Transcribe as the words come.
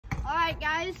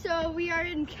Alright guys, so we are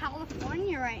in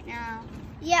California right now.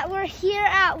 Yeah, we're here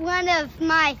at one of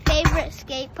my favorite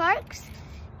skate parks,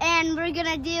 and we're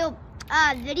gonna do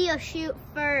a video shoot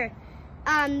for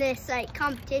this like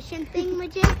competition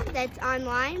thingamajig that's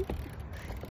online.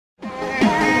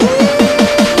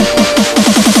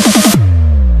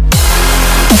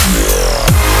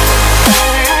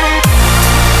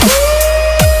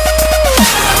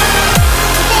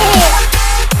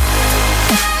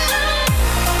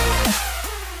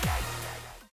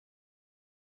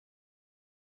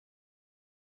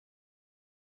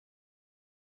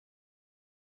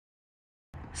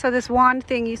 So this wand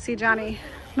thing you see Johnny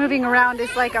moving around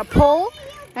is like a pole,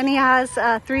 and he has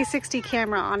a 360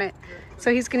 camera on it.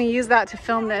 So he's going to use that to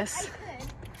film this.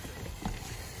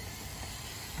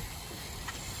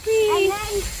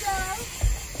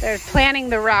 They're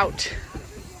planning the route.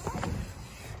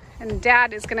 And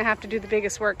Dad is going to have to do the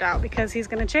biggest workout because he's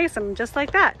going to chase him just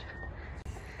like that.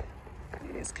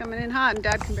 He's coming in hot and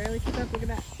Dad can barely keep up. Look at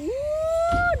that.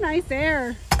 Ooh, nice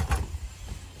air.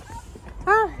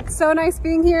 Oh, it's so nice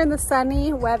being here in the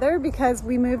sunny weather because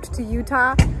we moved to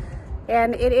Utah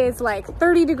and it is like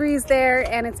 30 degrees there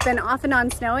and it's been off and on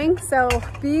snowing. So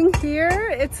being here,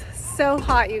 it's so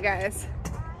hot, you guys,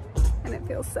 and it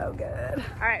feels so good.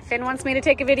 All right, Finn wants me to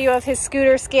take a video of his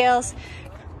scooter scales.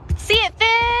 See it,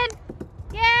 Finn?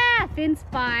 Yeah, Finn's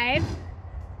 5.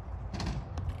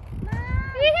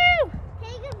 Woohoo!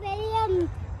 Take a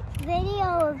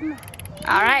video of me.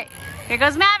 All right, here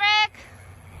goes Maverick.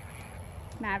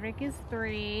 Maverick is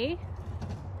 3.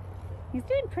 He's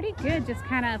doing pretty good, just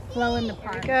kind of flowing the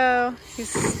park. Go.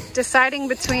 He's deciding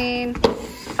between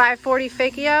 540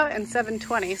 fakie out and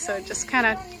 720. So just kind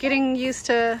of getting used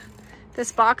to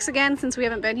this box again since we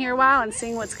haven't been here a while and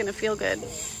seeing what's going to feel good.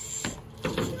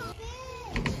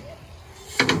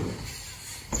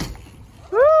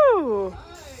 Woo!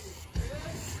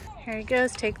 Here he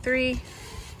goes, take 3.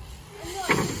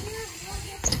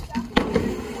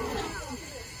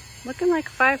 Looking like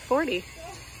 540.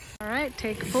 All right,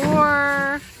 take 4.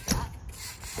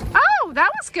 Oh,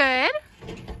 that was good.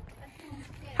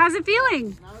 How's it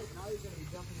feeling?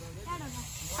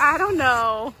 I don't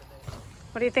know.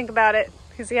 What do you think about it?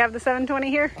 Does he have the 720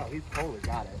 here? Oh, he's totally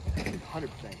got it. He's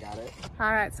 100% got it.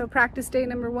 All right, so practice day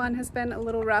number 1 has been a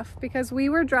little rough because we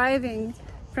were driving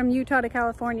from Utah to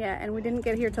California and we didn't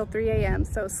get here till 3 a.m.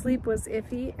 So sleep was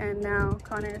iffy, and now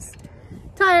Connor's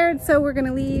tired, so we're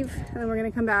gonna leave and then we're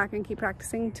gonna come back and keep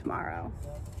practicing tomorrow.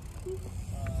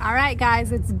 All right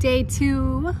guys, it's day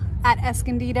 2 at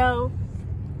Escondido.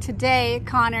 Today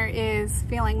Connor is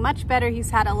feeling much better.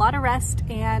 He's had a lot of rest,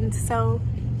 and so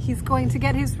he's going to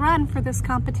get his run for this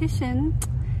competition,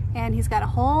 and he's got a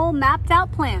whole mapped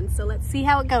out plan, so let's see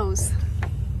how it goes.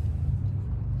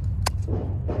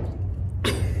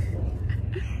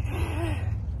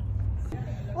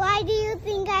 Why do you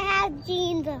think I have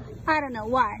jeans on? I don't know,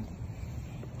 why?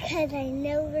 Because I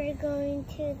know we're going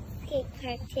to the skate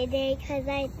park today, because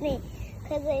I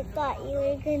thought you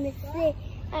were going to say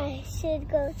I should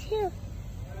go too.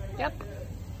 Yep.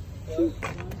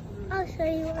 I'll show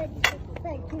you what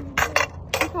I can do.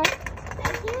 Okay.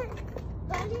 I can't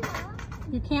bunny hop.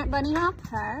 You can't bunny hop?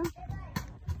 Okay.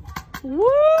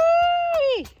 Woo!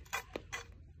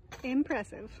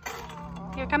 Impressive.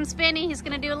 Here comes Finny. He's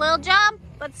gonna do a little jump.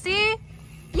 Let's see.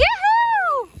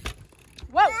 Yoo-hoo!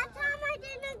 Whoa! That time I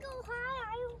didn't go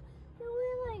high. I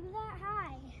went like that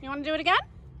high. You want to do it again?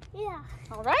 Yeah.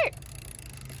 All right.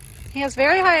 He has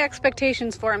very high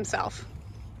expectations for himself.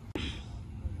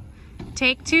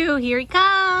 Take 2. Here he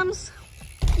comes.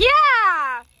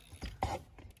 Yeah! That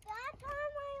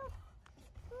time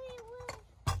we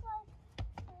went like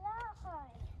that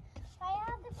high. I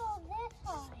have to go this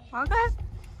high. Okay.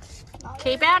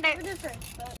 Keep at it.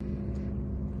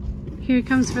 Here he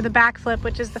comes for the backflip,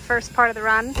 which is the first part of the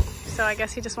run. So I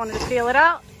guess he just wanted to feel it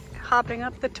out. Hopping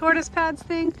up the tortoise pads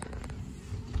thing.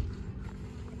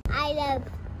 I love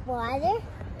water,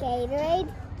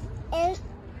 Gatorade, and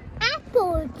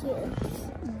apple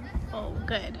juice. Oh,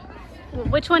 good. Well,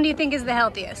 which one do you think is the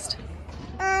healthiest?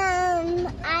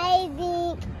 I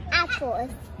think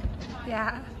apples.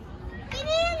 Yeah.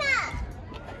 Banana.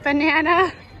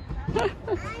 Banana.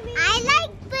 I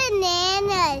like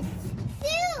bananas.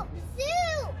 Soup.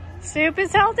 Soup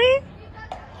is healthy?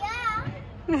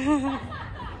 Yeah.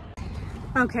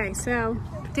 Okay, so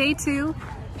day 2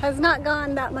 has not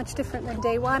gone that much different than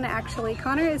day 1, actually.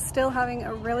 Connor is still having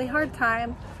a really hard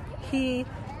time. He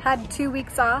had 2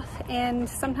 weeks off, and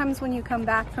sometimes when you come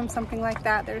back from something like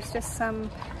that, there's just some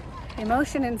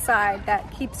emotion inside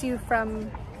that keeps you from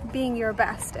being your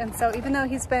best. And so even though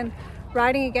he's been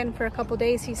riding again for a couple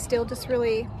days, he's still just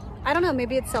really I don't know,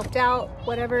 maybe it's self-doubt,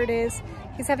 whatever it is.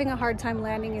 He's having a hard time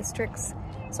landing his tricks.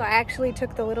 So I actually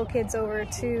took the little kids over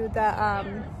to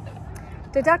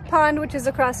the duck pond, which is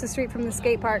across the street from the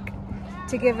skate park,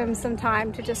 to give him some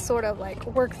time to just sort of like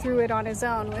work through it on his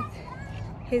own with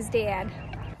his dad.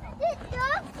 The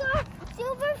ducks are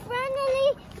super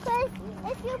friendly because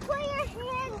if you put your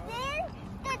hands in,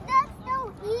 the ducks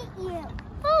don't eat you.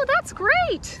 Oh, that's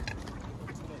great.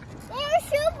 They're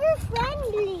super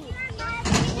friendly.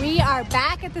 We are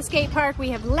back at the skate park. We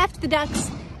have left the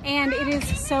ducks, and it is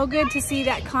so good to see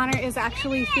that Connor is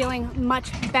actually feeling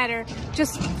much better.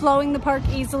 Just flowing the park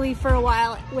easily for a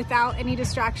while without any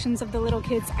distractions of the little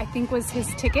kids, I think was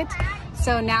his ticket.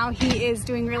 So now he is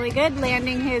doing really good,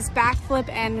 landing his backflip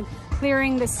and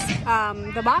clearing this,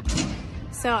 the box.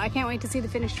 So I can't wait to see the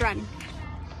finished run.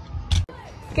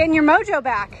 Getting your mojo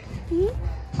back.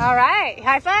 Mm-hmm. All right,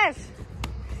 high five.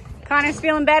 Connor's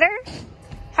feeling better?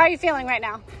 How are you feeling right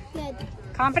now? Good.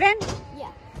 Confident?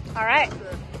 Yeah. All right.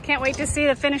 Can't wait to see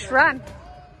the finished run.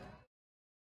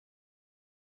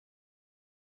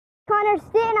 Connor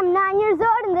Stitt, I'm 9 years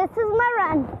old, and this is my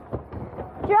run.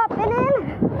 Dropping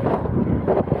in,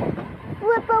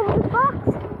 flip over the box,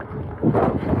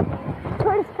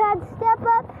 tortoise pad step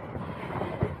up,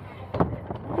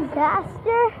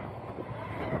 disaster,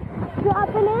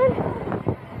 dropping in,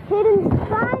 hidden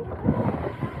spine,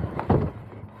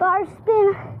 bar spin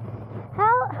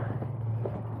out,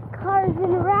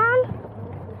 carving around,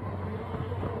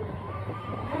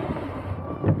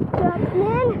 dropping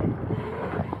in,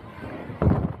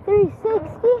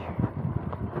 360,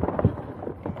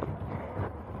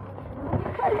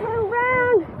 carving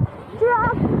around,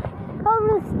 drop, over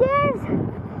the stairs,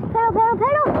 pedal, pedal,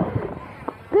 pedal,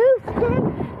 boosting,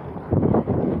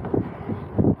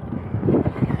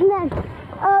 and then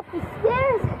up the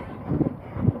stairs,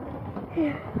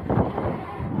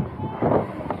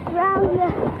 around the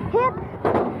hip,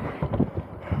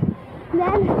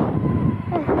 then